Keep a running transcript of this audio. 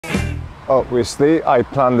Obviously, I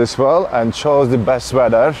planned this well and chose the best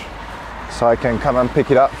weather so I can come and pick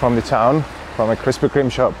it up from the town, from a Krispy Kreme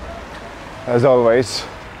shop. As always,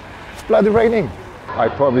 it's bloody raining. I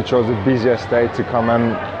probably chose the busiest day to come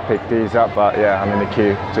and pick these up, but yeah, I'm in the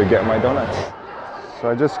queue to get my donuts. So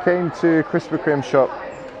I just came to Krispy Kreme shop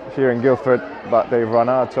here in Guildford, but they've run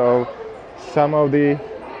out of some of the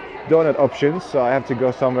donut options, so I have to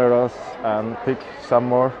go somewhere else and pick some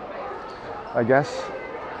more, I guess.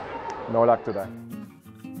 No luck today.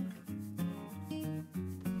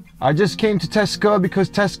 I just came to Tesco because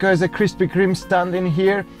Tesco has a Krispy Kreme stand in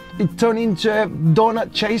here. It turned into a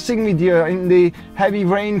donut chasing video in the heavy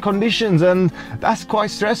rain conditions, and that's quite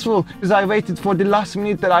stressful because I waited for the last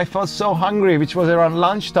minute that I felt so hungry, which was around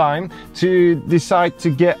lunchtime, to decide to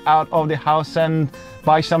get out of the house and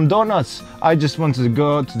buy some donuts. I just wanted to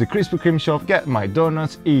go to the Krispy Kreme shop, get my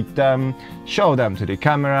donuts, eat them, show them to the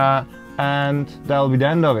camera, and that'll be the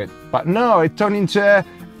end of it. But no, it turned into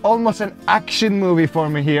almost an action movie for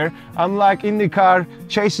me here. I'm like in the car,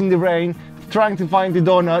 chasing the rain, trying to find the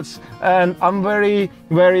donuts, and I'm very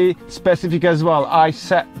specific as well. I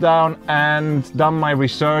sat down and done my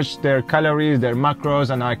research, their calories, their macros,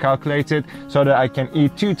 and I calculated so that I can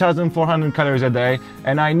eat 2,400 calories a day,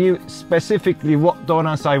 and I knew specifically what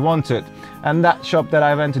donuts I wanted. And that shop that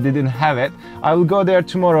I went to didn't have it. I will go there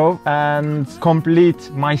tomorrow and complete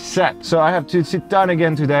my set. So I have to sit down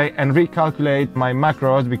again today and recalculate my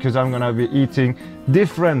macros because I'm gonna be eating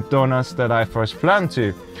different donuts that I first planned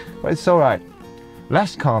to. But it's all right.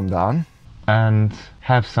 Let's calm down and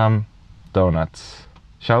have some donuts,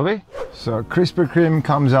 shall we? So Krispy Kreme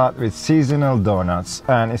comes out with seasonal donuts,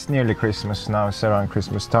 and it's nearly Christmas now, it's around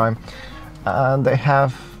Christmas time. And they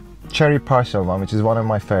have cherry parcel one, which is one of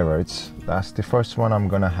my favorites. That's the first one I'm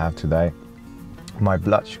gonna have today. My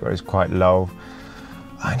blood sugar is quite low.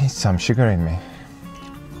 I need some sugar in me.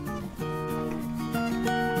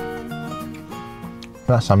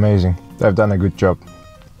 That's amazing. They've done a good job.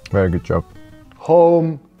 Very good job.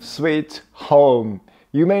 Home sweet home.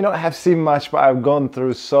 You may not have seen much, but I've gone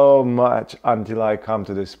through so much until I come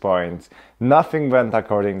to this point. Nothing went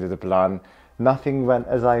according to the plan. Nothing went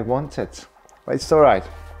as I wanted. But it's all right.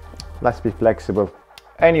 Let's be flexible.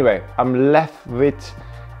 Anyway, I'm left with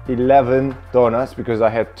 11 donuts because I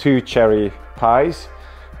had 2 cherry pies.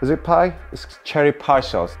 Is it pie? It's cherry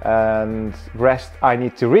parcels. And rest I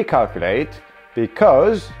need to recalculate,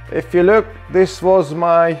 because if you look, this was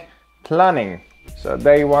my planning. So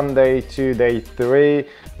day 1, day 2, day 3,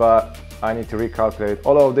 but I need to recalculate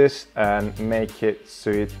all of this and make it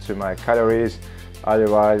suit to my calories.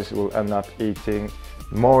 Otherwise, we'll end up eating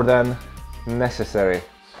more than necessary.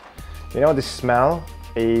 You know, the smell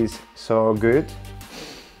is so good.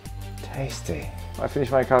 Tasty. I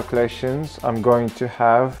finished my calculations. I'm going to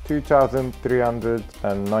have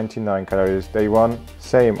 2,399 calories day 1,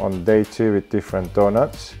 same on day 2 with different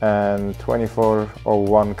donuts, and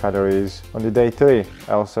 2,401 calories on the day 3.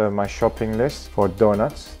 I also have my shopping list for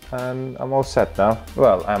donuts, and I'm all set now.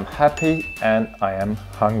 Well, I'm happy and I am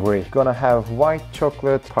hungry. Gonna have white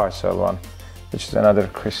chocolate parcel one, which is another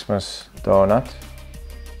Christmas donut.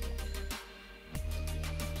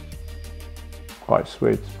 Quite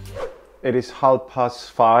sweet. It is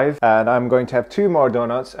 5:30 and I'm going to have 2 more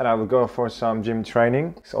donuts and I will go for some gym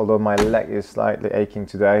training. Although my leg is slightly aching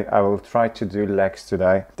today, I will try to do legs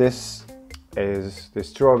today. This is the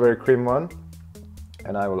strawberry cream one,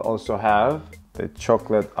 and I will also have the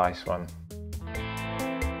chocolate ice one.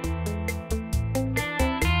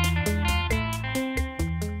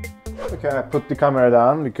 Okay, I put the camera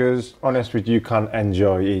down because honest with you can't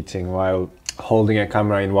enjoy eating while holding a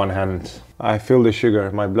camera in one hand. I feel the sugar,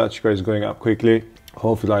 my blood sugar is going up quickly.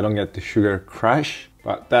 Hopefully I don't get the sugar crash,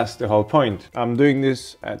 but that's the whole point. I'm doing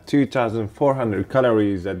this at 2,400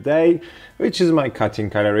 calories a day, which is my cutting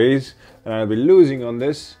calories, and I'll be losing on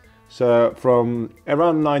this. So from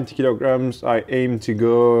around 90 kilograms, I aim to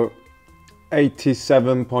go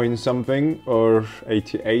 87 point something or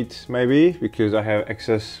 88 maybe, because I have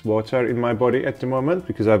excess water in my body at the moment,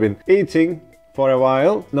 because I've been eating for a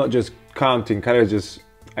while, not just counting calories, just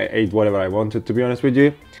I ate whatever I wanted, to be honest with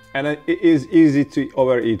you. And it is easy to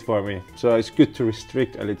overeat for me. So it's good to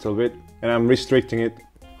restrict a little bit. And I'm restricting it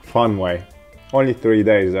fun way. Only 3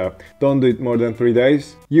 days though. Don't do it more than 3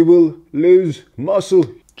 days. You will lose muscle.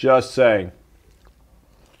 Just saying.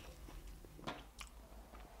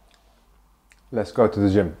 Let's go to the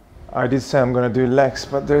gym. I did say I'm gonna do legs,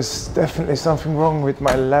 but there's definitely something wrong with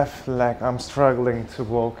my left leg. I'm struggling to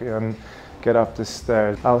walk and get up the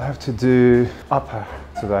stairs. I'll have to do upper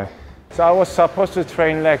today. So I was supposed to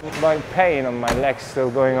train legs, but my pain on my legs still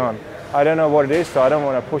going on. I don't know what it is, so I don't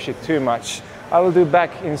want to push it too much. I will do back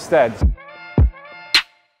instead.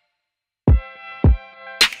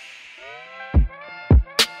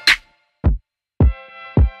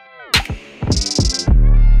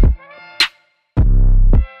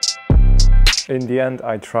 In the end,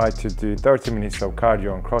 I tried to do 30 minutes of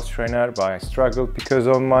cardio on cross trainer, but I struggled because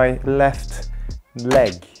of my left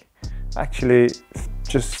leg. Actually,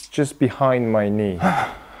 just behind my knee.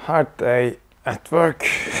 Hard day at work.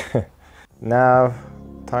 Now,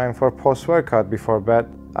 time for post-workout before bed.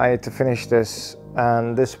 I had to finish this,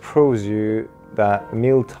 and this proves you that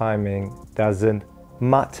meal timing doesn't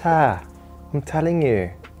matter. I'm telling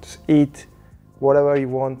you, just eat whatever you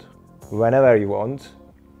want, whenever you want.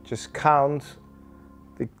 Just count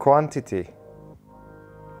the quantity.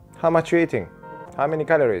 How much you're eating? How many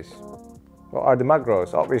calories? What are the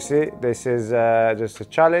macros? Obviously, this is just a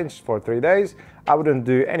challenge for 3 days. I wouldn't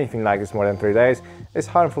do anything like this more than 3 days. It's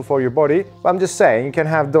harmful for your body, but I'm just saying you can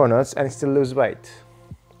have donuts and still lose weight.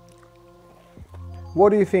 What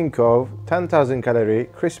do you think of 10,000 calorie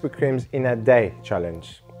Krispy Kremes in a day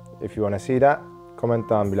challenge? If you want to see that, comment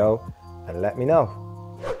down below and let me know.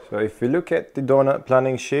 So if you look at the donut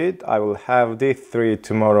planning sheet, I will have the 3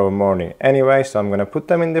 tomorrow morning anyway, so I'm going to put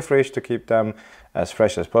them in the fridge to keep them as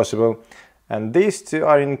fresh as possible. And these 2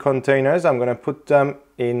 are in containers. I'm going to put them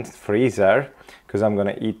in freezer because I'm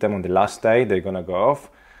going to eat them on the last day. They're going to go off.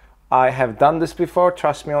 I have done this before,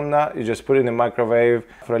 trust me on that. You just put it in the microwave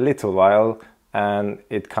for a little while and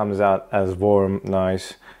it comes out as warm,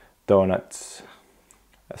 nice donuts.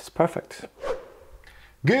 That's perfect.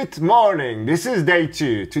 Good morning, this is day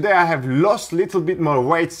 2. Today I have lost a little bit more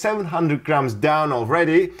weight, 700 grams down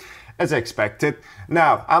already, as expected.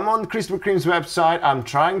 Now, I'm on Krispy Kreme's website, I'm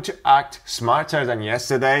trying to act smarter than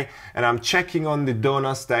yesterday, and I'm checking on the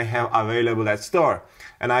donuts they have available at store.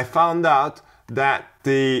 And I found out that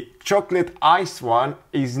the chocolate ice one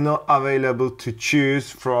is not available to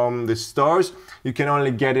choose from the stores. You can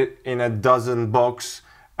only get it in a dozen box,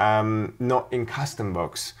 not in custom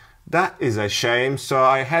box. That is a shame, so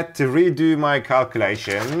I had to redo my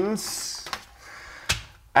calculations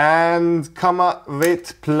and come up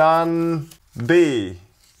with plan B.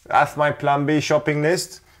 That's my plan B shopping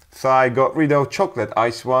list. So I got rid of chocolate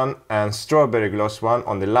ice one and strawberry gloss one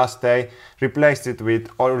on the last day, replaced it with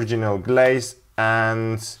original glaze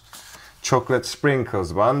and chocolate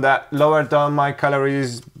sprinkles one. That lowered down my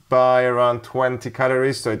calories by around 20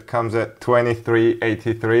 calories, so it comes at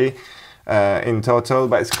 2383. In total,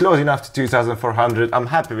 but it's close enough to 2,400. I'm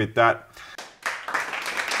happy with that.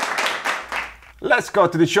 Let's go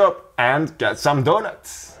to the shop and get some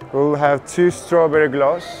donuts. We'll have 2 strawberry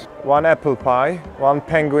gloss, 1 apple pie, 1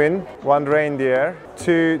 penguin, 1 reindeer,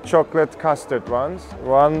 2 chocolate custard ones,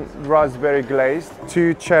 1 raspberry glazed,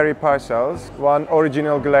 2 cherry parcels, 1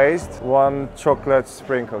 original glazed, 1 chocolate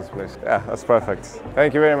sprinkles, please. Yeah, that's perfect.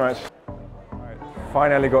 Thank you very much. Right,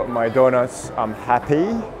 finally got my donuts. I'm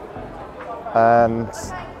happy. And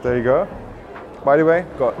there you go. By the way,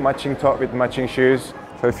 got matching top with matching shoes.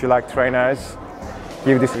 So if you like trainers,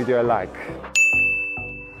 give this video a like.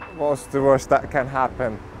 What's the worst that can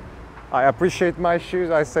happen? I appreciate my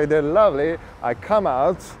shoes. I say they're lovely. I come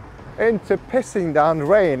out into pissing down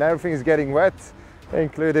rain. Everything's getting wet,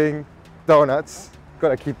 including donuts.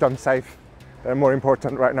 Gotta keep them safe. They're more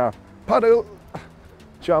important right now. Puddle.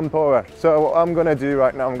 Jump over. So what I'm gonna do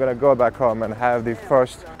right now, I'm gonna go back home and have the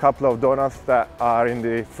first couple of donuts that are in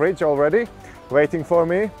the fridge already waiting for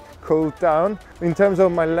me, cooled down. In terms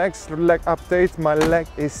of my leg update, my leg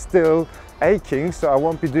is still aching, so I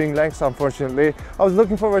won't be doing legs unfortunately. I was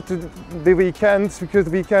looking forward to the weekend because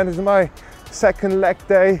the weekend is my second leg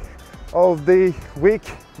day of the week,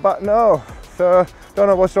 but no, so don't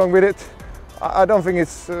know what's wrong with it. I don't think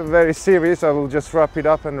it's very serious. I will just wrap it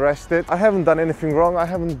up and rest it. I haven't done anything wrong. I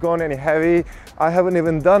haven't gone any heavy. I haven't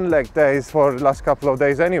even done leg days for the last couple of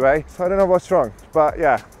days anyway. So I don't know what's wrong. But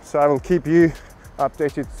yeah, so I will keep you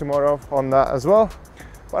updated tomorrow on that as well.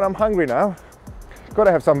 But I'm hungry now.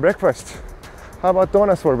 Gotta have some breakfast. How about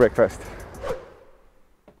donuts for breakfast?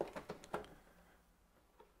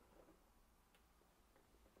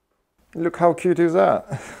 Look how cute is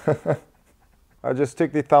that? I just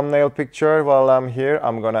took the thumbnail picture while I'm here.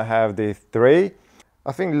 I'm gonna have the 3.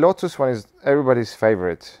 I think Lotus one is everybody's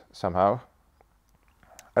favorite somehow.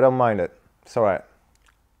 I don't mind it. It's all right.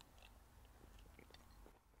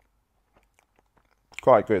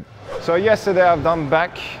 Quite good. So yesterday I've done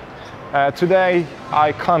back. Today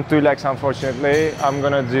I can't do legs unfortunately. I'm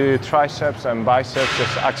gonna do triceps and biceps,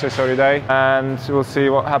 just accessory day. And we'll see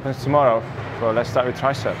what happens tomorrow. So let's start with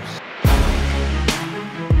triceps.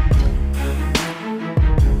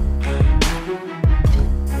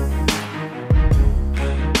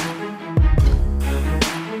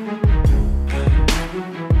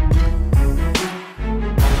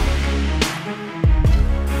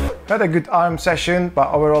 Had a good arm session,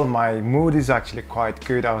 but overall my mood is actually quite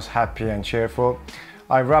good. I was happy and cheerful.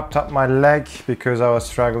 I wrapped up my leg because I was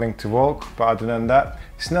struggling to walk, but other than that,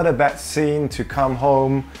 it's not a bad scene to come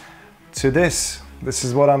home to this. This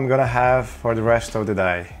is what I'm gonna have for the rest of the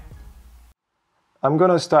day. I'm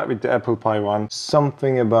gonna start with the apple pie one.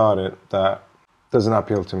 Something about it that doesn't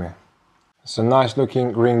appeal to me. It's a nice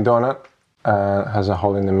looking green donut and has a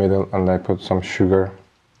hole in the middle, and I put some sugar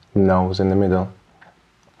nose in the middle.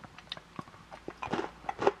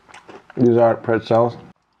 These are pretzels.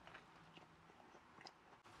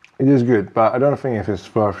 It is good, but I don't think it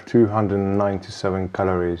is worth 297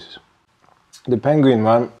 calories. The penguin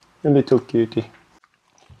one, a little cutie.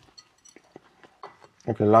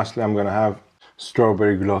 Okay, lastly I'm gonna have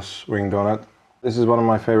strawberry gloss ring donut. This is one of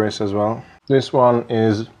my favorites as well. This one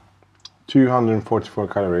is 244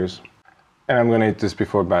 calories. And I'm gonna eat this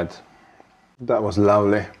before bed. That was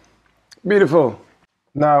lovely. Beautiful.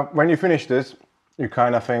 Now, when you finish this, you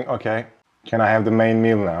kind of think, okay, can I have the main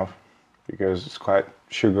meal now? Because it's quite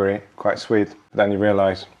sugary, quite sweet. Then you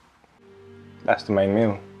realize that's the main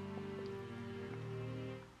meal.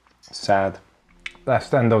 Sad. That's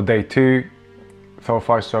the end of day 2. So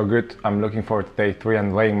far so good. I'm looking forward to day 3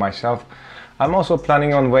 and weighing myself. I'm also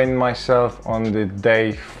planning on weighing myself on the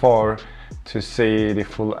day 4 to see the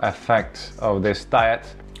full effect of this diet.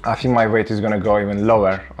 I think my weight is gonna go even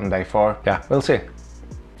lower on day 4. Yeah, we'll see.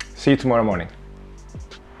 See you tomorrow morning.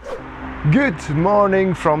 Good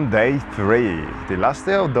morning from day 3, the last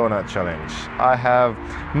day of donut challenge. I have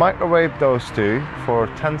microwaved those two for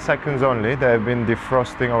 10 seconds only. They've been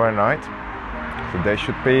defrosting overnight, so they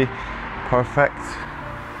should be perfect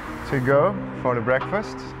to go for the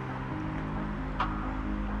breakfast.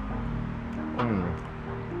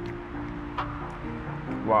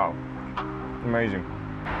 Wow, amazing.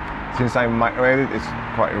 Since I microwaved it, it's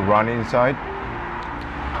quite runny inside.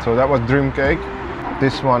 So that was dream cake.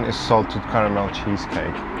 This one is salted caramel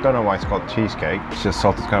cheesecake. Don't know why it's called cheesecake. It's just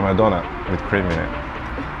salted caramel donut with cream in it.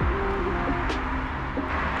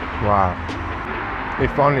 Wow.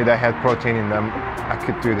 If only they had protein in them, I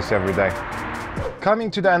could do this every day. Coming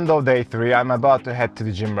to the end of day 3, I'm about to head to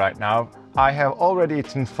the gym right now. I have already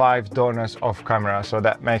eaten 5 donuts off camera, so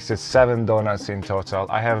that makes it 7 donuts in total.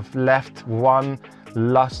 I have left one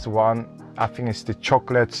last one. I think it's the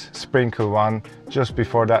chocolate sprinkle one, just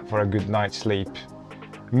before that for a good night's sleep.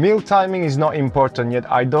 Meal timing is not important yet.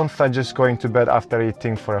 I don't suggest going to bed after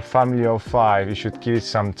eating. For a family of 5. You should give it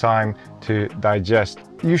some time to digest.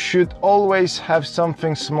 You should always have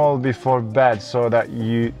something small before bed so that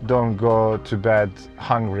you don't go to bed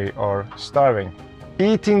hungry or starving.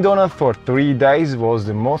 Eating donuts for 3 days was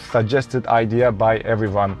the most suggested idea by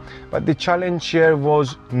everyone. But the challenge here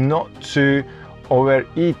was not to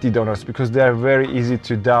overeat the donuts, because they are very easy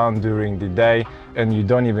to down during the day and you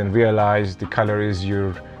don't even realize the calories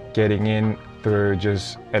you're getting in through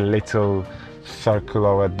just a little circle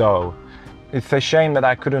of a dough. It's a shame that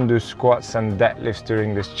I couldn't do squats and deadlifts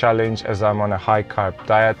during this challenge, as I'm on a high carb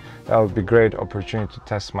diet. That would be a great opportunity to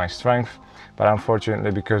test my strength, but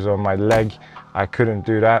unfortunately because of my leg I couldn't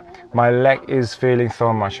do that. My leg is feeling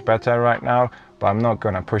so much better right now, but I'm not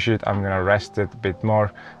gonna push it. I'm gonna rest it a bit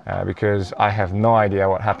more because I have no idea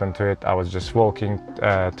what happened to it. I was just walking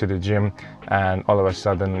to the gym and all of a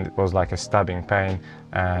sudden it was like a stabbing pain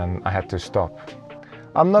and I had to stop.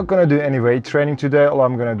 I'm not gonna do any weight training today. All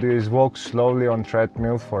I'm gonna do is walk slowly on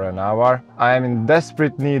treadmill for an hour. I am in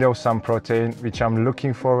desperate need of some protein, which I'm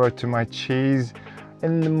looking forward to my cheese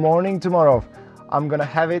in the morning tomorrow. I'm gonna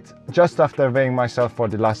have it just after weighing myself for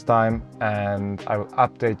the last time, and I will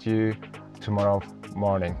update you tomorrow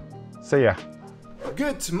morning. See ya.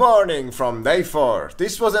 Good morning from day 4.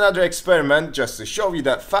 This was another experiment just to show you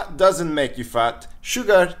that fat doesn't make you fat,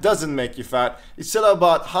 sugar doesn't make you fat. It's all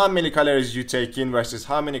about how many calories you take in versus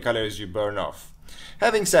how many calories you burn off.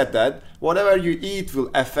 Having said that, whatever you eat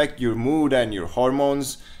will affect your mood and your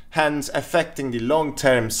hormones, hence affecting the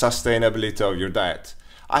long-term sustainability of your diet.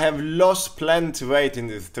 I have lost plenty weight in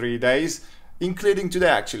these 3 days, including today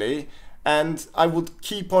actually, and I would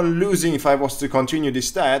keep on losing if I was to continue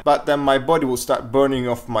this diet, but then my body will start burning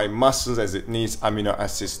off my muscles as it needs amino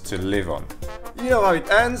acids to live on. You know how it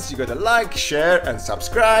ends. You gotta like, share and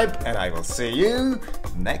subscribe, and I will see you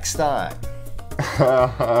next time.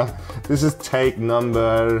 This is take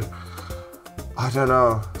number, I don't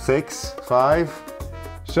know, 6, 5?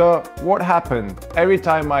 So what happened? Every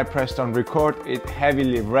time I pressed on record, it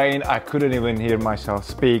heavily rained. I couldn't even hear myself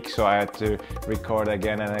speak, so I had to record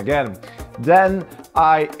again and again. Then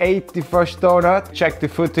I ate the first donut, checked the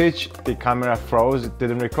footage, the camera froze, it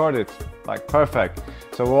didn't record it. Like perfect.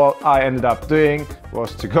 So what I ended up doing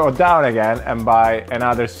was to go down again and buy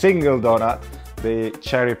another single donut the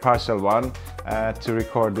cherry parcel one to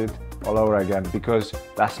record it all over again, because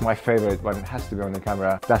that's my favorite one. It has to be on the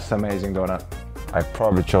camera. That's amazing donut. I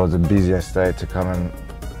probably chose the busiest day to come and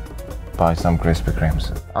buy some Krispy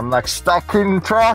Kremes. I'm like stuck in traffic.